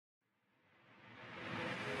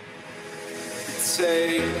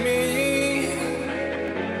Take me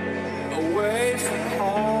away from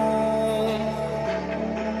home.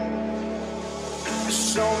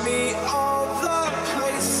 Show me all the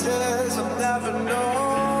places I've never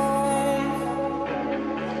known.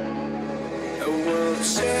 And we'll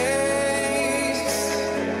chase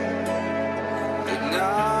the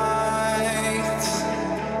night,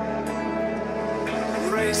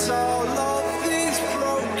 erase all of these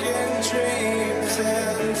broken dreams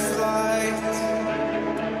and flight.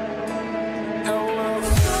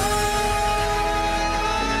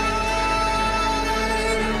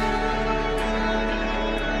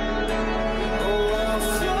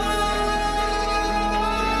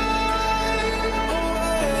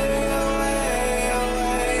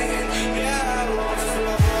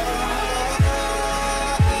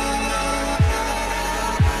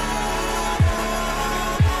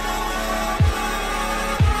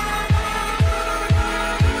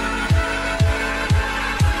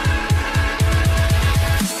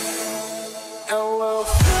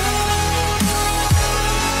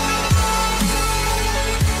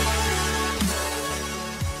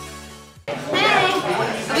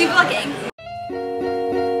 Are we vlogging?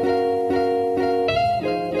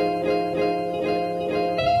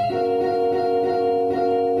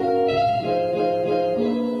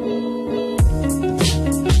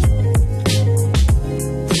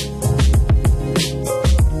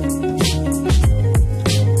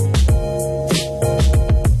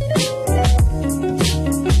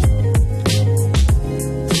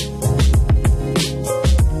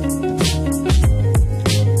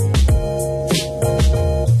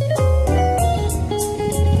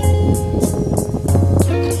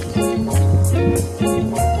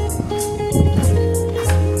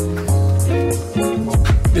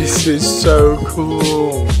 This is so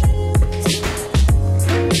cool.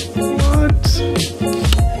 What?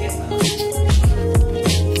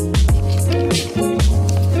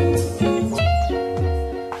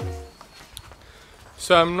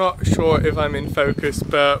 So I'm not sure if I'm in focus,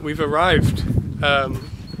 but we've arrived.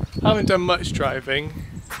 Haven't done much driving,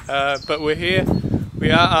 but we're here.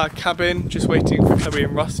 We are at our cabin, just waiting for Toby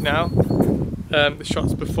and Ross now. The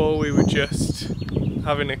shots before we were just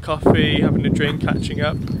having a coffee, having a drink, catching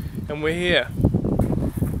up, and we're here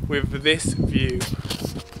with this view.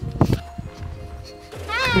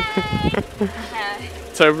 Hey!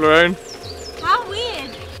 Toblerone. How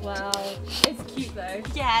weird! Wow, it's cute though.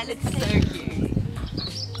 Yeah, it looks so cute.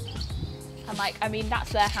 And like, I mean,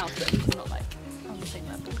 that's their house, but it's not like on the same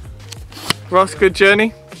level. Ross, good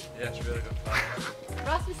journey? Yeah, it's really good fun.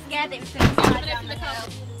 Ross was scared that it was going to slide down the hill.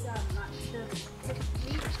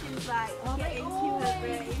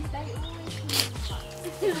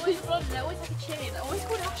 They always run, they always have a chin, they're always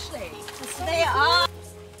called Ashley. They are.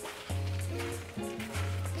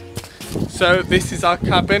 So this is our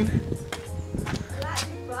cabin.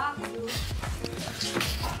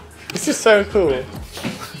 This is so cool.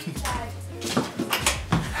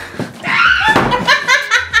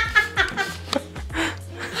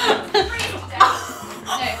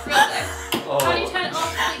 How do you turn it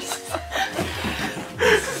off, please?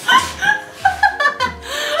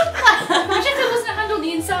 Imagine if there wasn't a hand on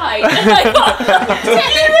the inside. Oh my god!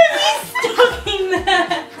 Stuck in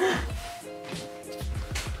there.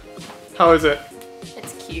 How is it?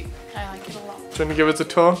 It's cute. I like it a lot. Do you want to give us a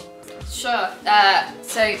tour? Sure.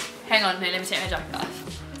 So hang on, no, let me take my jacket off.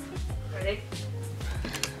 Ready?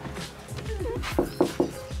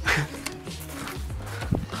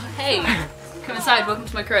 Hey, come inside, welcome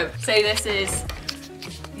to my crib. So this is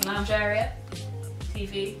the lounge area,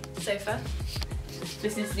 TV, sofa.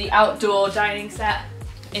 This is the outdoor dining set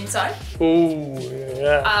inside. Oh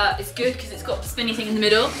yeah. It's good because it's got the spinny thing in the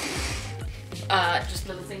middle. Just a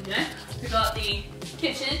little thing, you know. We've got the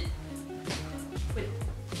kitchen with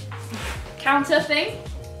counter thing.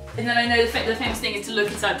 And then I know the famous thing is to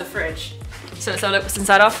look inside the fridge. So let's have a look what's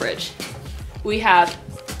inside our fridge. We have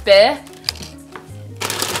beer,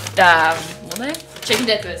 what are they? Chicken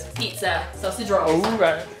dippers, pizza, sausage rolls. Oh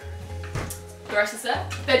right. The rest is there.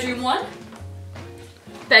 Bedroom 1.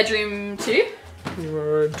 Bedroom 2.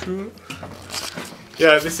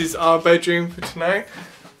 Yeah, this is our bedroom for tonight.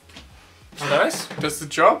 Nice, does the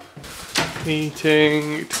job.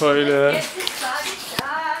 Heating, toilet.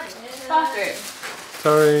 Bathroom.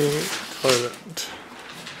 Sorry, toilet.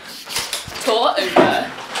 Tour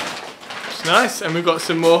over. It's nice, and we've got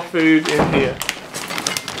some more food in here.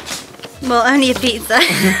 Well, only a pizza.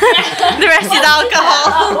 The rest is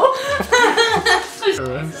alcohol.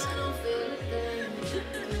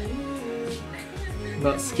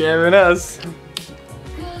 Not scaring us.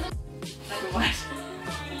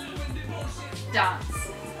 Dance.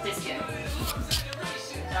 Disco.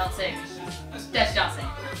 Dancing. Dirty dancing.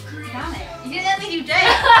 Damn it. You didn't let me do dance.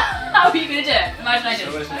 How are you going to do it? Imagine I do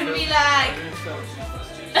it. I'm gonna be like.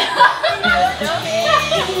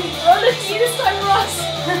 Oh, look at you this time, Ross.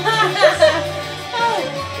 Oh,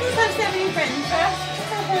 let's have so many friends.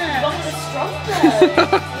 One with a strong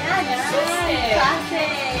Yeah, nice. Classy.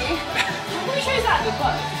 How many shows that with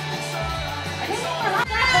what? I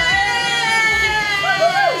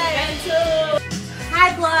don't know. Hi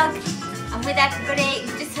vlog, I'm with everybody.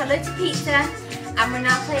 We just hello to pizza and we're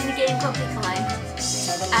now playing a game called Pick a Line.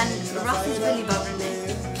 And Ross is really bothering me.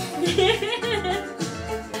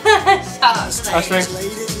 Shut up today. Ashley,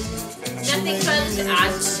 Nothing further to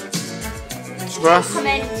add. Ross.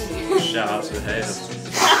 Comment. Shout out to the haters.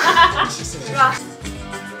 Ross.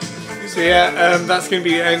 So yeah, that's going to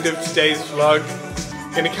be the end of today's vlog.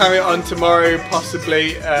 Going to carry it on tomorrow,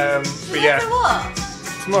 possibly. But yeah, What?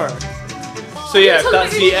 tomorrow. So yeah,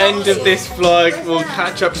 that's the end of this vlog. We'll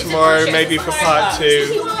catch up tomorrow, maybe for part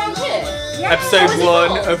 2. Episode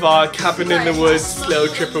 1 of our cabin in the woods little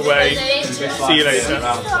trip away. See you later.